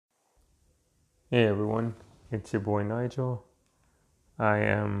Hey everyone, it's your boy Nigel. I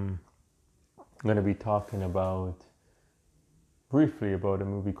am going to be talking briefly about a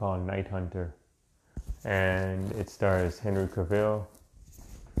movie called Night Hunter, and it stars Henry Cavill,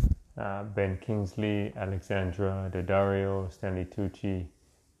 Ben Kingsley, Alexandra Daddario, Stanley Tucci,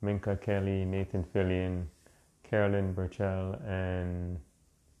 Minka Kelly, Nathan Fillion, Carolyn Burchell, and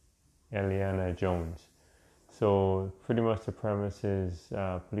Eliana Jones. So pretty much the premise is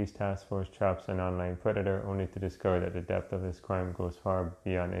police task force traps an online predator only to discover that the depth of his crime goes far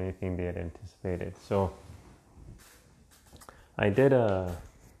beyond anything they had anticipated. So I did a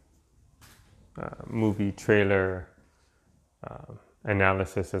movie trailer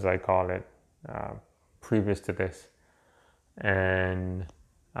analysis, as I call it, uh, previous to this. And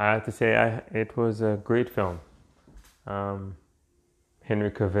I have to say it was a great film. Um,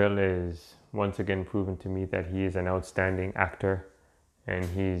 Henry Cavill is once again proven to me that he is an outstanding actor and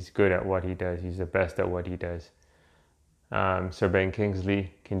he's good at what he does. He's the best at what he does. Sir Ben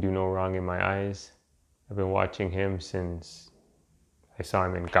Kingsley can do no wrong in my eyes. I've been watching him since I saw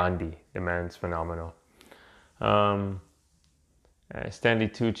him in Gandhi. The man's phenomenal. Um, Stanley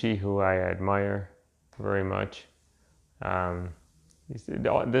Tucci, who I admire very much. Um,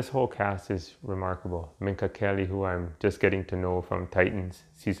 this whole cast is remarkable. Minka Kelly, who I'm just getting to know from Titans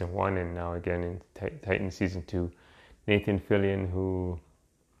season 1 and now again in Titans season 2. Nathan Fillion, who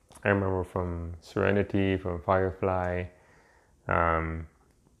I remember from Serenity, from Firefly. Um,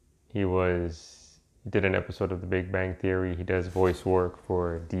 he did an episode of The Big Bang Theory. He does voice work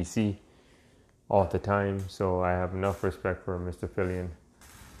for DC all the time, so I have enough respect for Mr. Fillion.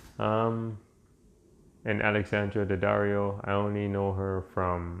 And Alexandra Daddario, I only know her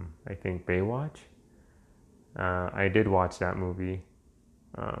from, I think, Baywatch. I did watch that movie,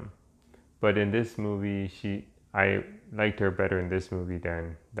 but in this movie, I liked her better in this movie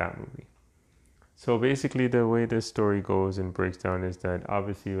than that movie. So basically, the way this story goes and breaks down is that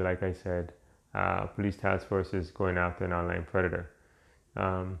obviously, like I said, police task force is going after an online predator.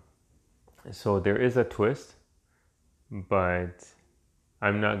 So there is a twist, but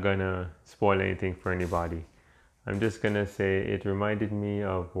I'm not gonna spoil anything for anybody. I'm just gonna say it reminded me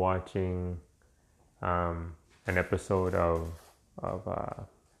of watching an episode of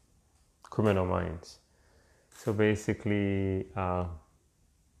Criminal Minds. So basically,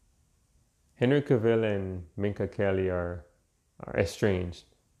 Henry Cavill and Minka Kelly are estranged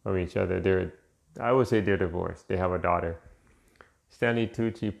from each other. I would say they're divorced. They have a daughter. Stanley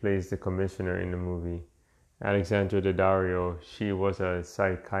Tucci plays the commissioner in the movie. Alexandra Daddario, she was a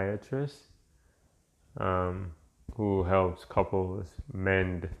psychiatrist who helps couples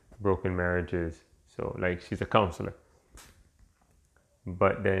mend broken marriages. So, like, she's a counselor.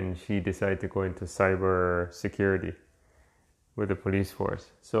 But then she decided to go into cyber security with the police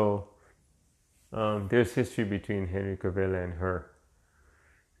force. So, there's history between Henry Cavill and her.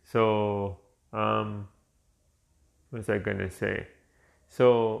 So, what was I gonna say?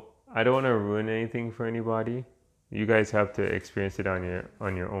 So, I don't want to ruin anything for anybody. You guys have to experience it on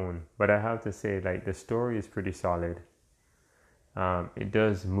your own. But I have to say, like, the story is pretty solid. It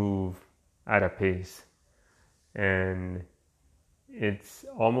does move at a pace, and it's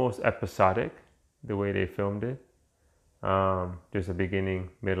almost episodic the way they filmed it. There's a beginning,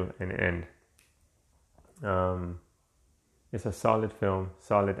 middle, and end. It's a solid film,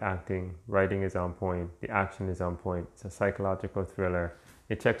 solid acting, writing is on point, the action is on point. It's a psychological thriller.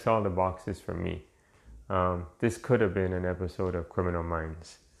 It checks all the boxes for me. This could have been an episode of Criminal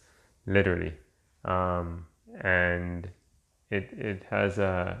Minds, literally. And it has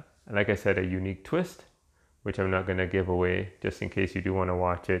like I said, a unique twist, which I'm not gonna give away, just in case you do want to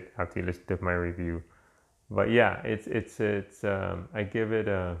watch it after you listen to my review. But yeah, it's I give it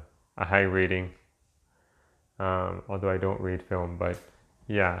a high rating. Although I don't rate film, but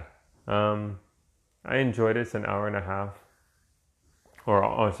yeah, I enjoyed it. It's an hour and a half,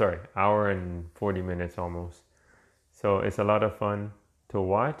 hour and 40 minutes almost. So it's a lot of fun to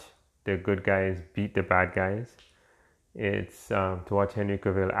watch. The good guys beat the bad guys. It's to watch Henry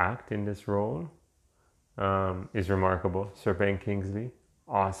Cavill act in this role is remarkable. Sir Ben Kingsley,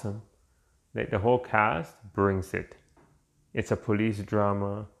 awesome. Like, the whole cast brings it. It's a police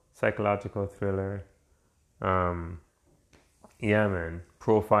drama, psychological thriller. Yeah, man,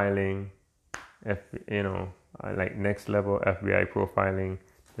 profiling, like next level FBI profiling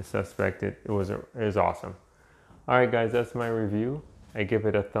the suspect. It was awesome. All right, guys, that's my review. I give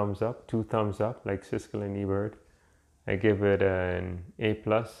it a thumbs up, 2 thumbs up, like Siskel and Ebert. I give it an A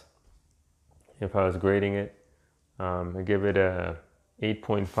plus. If I was grading it, I give it a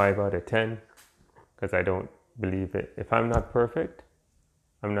 8.5 out of 10 because I don't believe it. If I'm not perfect,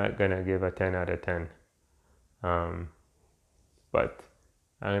 I'm not gonna give a 10 out of 10. But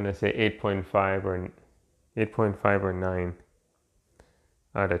I'm gonna say 8.5 or 9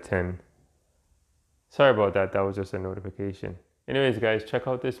 out of 10. Sorry about that. That was just a notification. Anyways, guys, check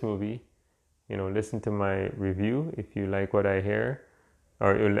out this movie. Listen to my review. If you like what I hear,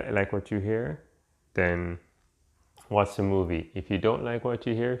 or you like what you hear, then watch the movie. If you don't like what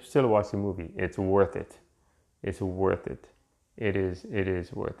you hear, still watch the movie. It's worth it. It's worth it. It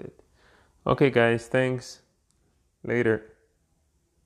is worth it. Okay, guys, thanks. Later.